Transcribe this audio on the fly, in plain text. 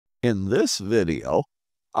In this video,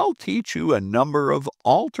 I'll teach you a number of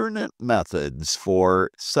alternate methods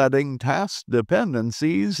for setting task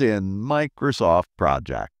dependencies in Microsoft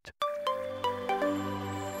Project.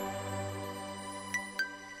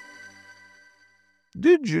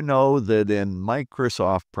 Did you know that in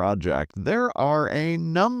Microsoft Project there are a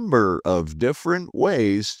number of different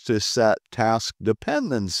ways to set task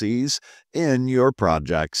dependencies in your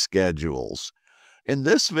project schedules? In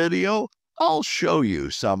this video, I'll show you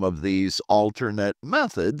some of these alternate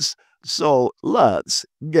methods, so let's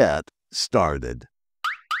get started.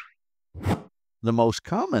 The most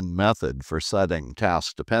common method for setting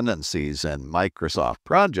task dependencies in Microsoft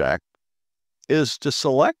Project is to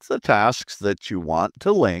select the tasks that you want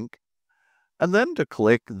to link, and then to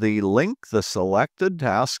click the Link the Selected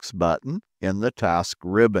Tasks button in the task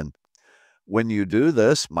ribbon. When you do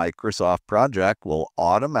this, Microsoft Project will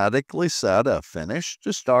automatically set a Finish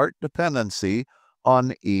to Start dependency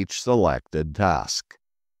on each selected task.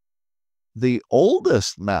 The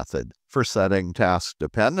oldest method for setting task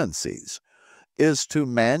dependencies is to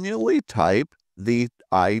manually type the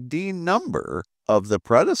ID number of the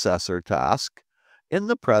predecessor task in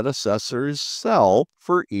the predecessor's cell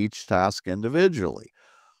for each task individually.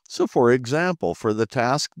 So, for example, for the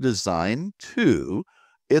task Design 2,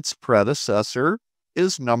 its predecessor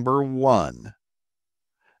is number 1.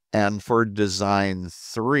 And for Design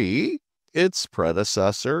 3, its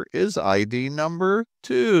predecessor is ID number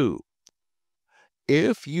 2.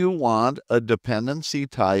 If you want a dependency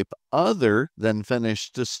type other than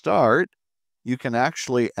Finish to Start, you can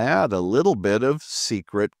actually add a little bit of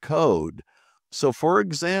secret code. So, for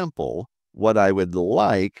example, what I would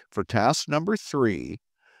like for task number 3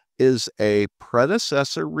 is a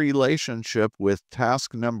predecessor relationship with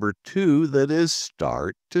task number 2 that is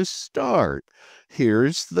start to start.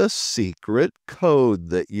 Here's the secret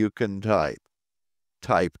code that you can type.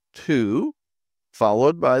 Type 2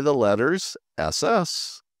 followed by the letters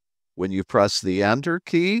SS. When you press the Enter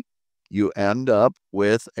key, you end up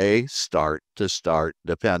with a start to start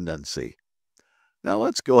dependency. Now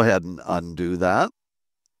let's go ahead and undo that.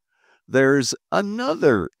 There's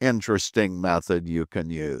another interesting method you can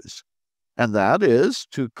use, and that is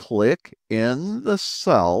to click in the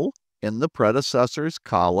cell in the predecessors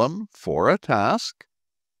column for a task,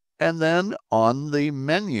 and then on the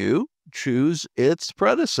menu, choose its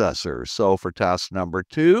predecessor. So for task number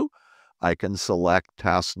 2, I can select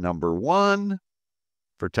task number 1.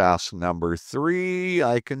 For task number 3,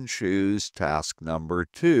 I can choose task number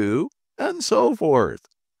 2, and so forth.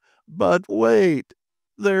 But wait,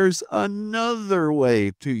 there's another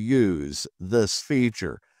way to use this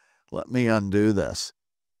feature. Let me undo this.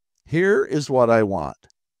 Here is what I want.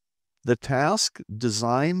 The task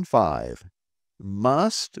Design 5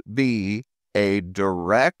 must be a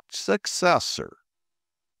direct successor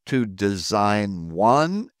to Design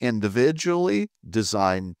 1 individually,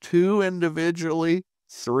 Design 2 individually,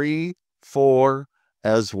 3, 4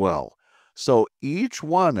 as well. So each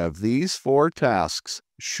one of these 4 tasks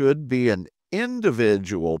should be an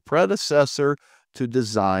individual predecessor to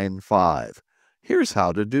Design 5. Here's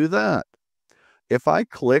how to do that. If I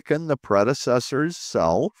click in the predecessor's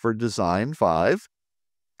cell for Design 5,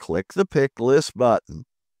 click the Pick List button,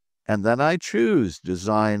 and then I choose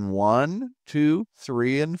Design 1, 2,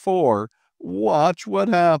 3, and 4. Watch what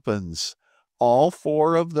happens. All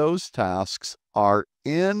 4 of those tasks are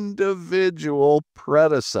individual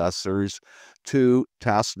predecessors to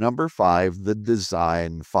task number 5, the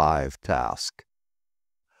Design 5 task.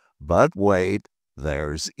 But wait,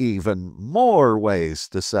 there's even more ways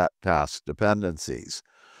to set task dependencies.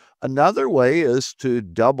 Another way is to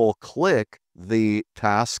double-click the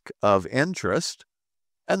task of interest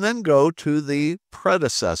and then go to the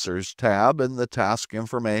Predecessors tab in the Task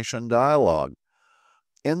Information dialog.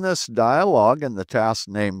 In this dialog, in the task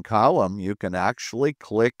name column, you can actually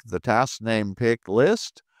click the task name pick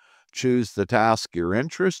list, choose the task you're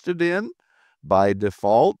interested in. By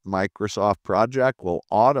default, Microsoft Project will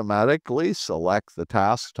automatically select the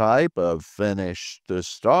task type of Finish to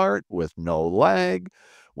Start with no lag.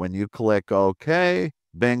 When you click OK,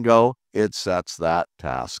 bingo, it sets that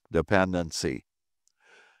task dependency.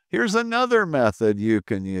 Here's another method you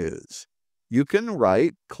can use. You can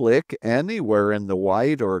right-click anywhere in the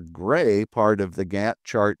white or gray part of the Gantt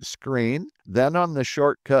chart screen. Then on the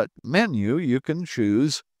shortcut menu, you can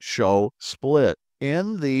choose Show Split.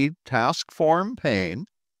 In the Task Form pane,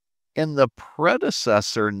 in the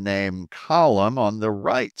predecessor name column on the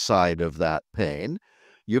right side of that pane,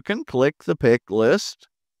 you can click the pick list,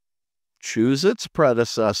 choose its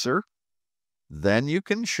predecessor, then you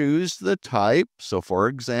can choose the type. So for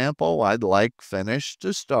example, I'd like Finish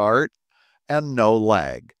to Start and no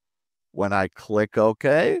lag. When I click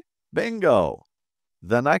OK, bingo.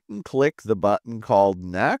 Then I can click the button called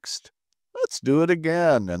Next. Let's do it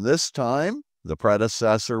again, and this time the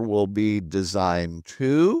predecessor will be Design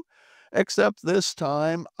 2, except this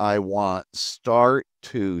time I want Start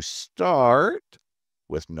to Start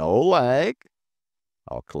with no lag.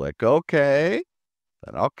 I'll click OK,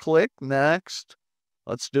 then I'll click Next.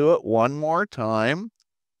 Let's do it one more time.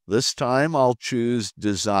 This time I'll choose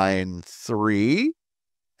Design 3,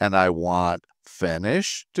 and I want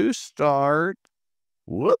Finish to Start.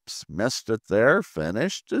 Whoops, missed it there.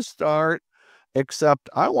 Finish to start. Except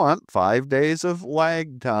I want 5 days of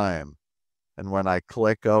lag time. And when I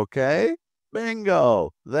click OK,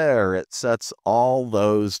 bingo, there it sets all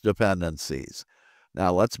those dependencies.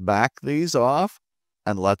 Now let's back these off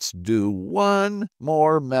and let's do one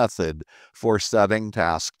more method for setting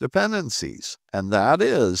task dependencies. And that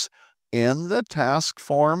is, in the task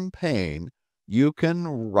form pane, you can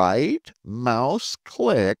right mouse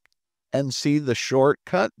click and see the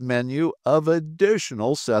shortcut menu of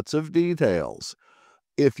additional sets of details.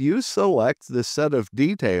 If you select the set of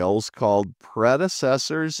details called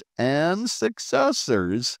predecessors and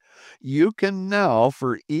successors, you can now,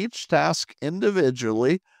 for each task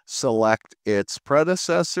individually, select its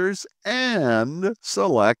predecessors and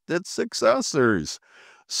select its successors.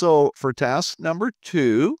 So for task number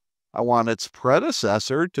 2, I want its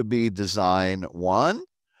predecessor to be Design 1,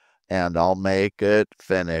 and I'll make it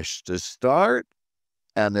Finish to Start.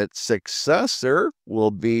 And its successor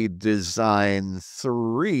will be Design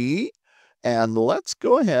 3. And let's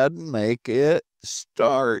go ahead and make it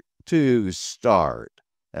Start to Start.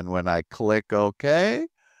 And when I click OK,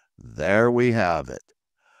 there we have it.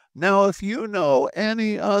 Now, if you know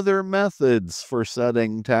any other methods for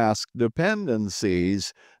setting task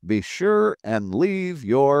dependencies, be sure and leave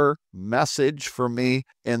your message for me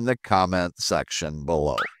in the comment section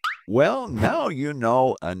below. Well, now you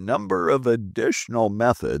know a number of additional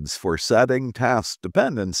methods for setting task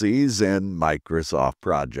dependencies in Microsoft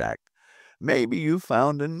Project. Maybe you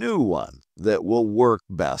found a new one that will work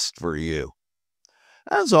best for you.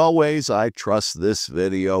 As always, I trust this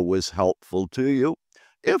video was helpful to you.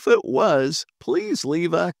 If it was, please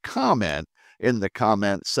leave a comment in the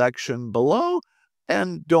comment section below,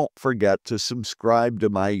 and don't forget to subscribe to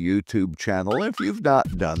my YouTube channel if you've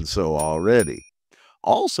not done so already.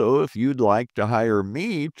 Also, if you'd like to hire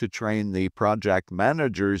me to train the project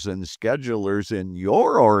managers and schedulers in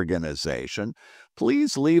your organization,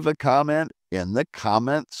 please leave a comment in the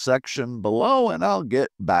comment section below, and I'll get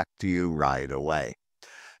back to you right away.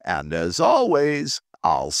 And as always,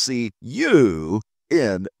 I'll see you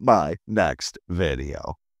in my next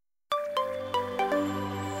video.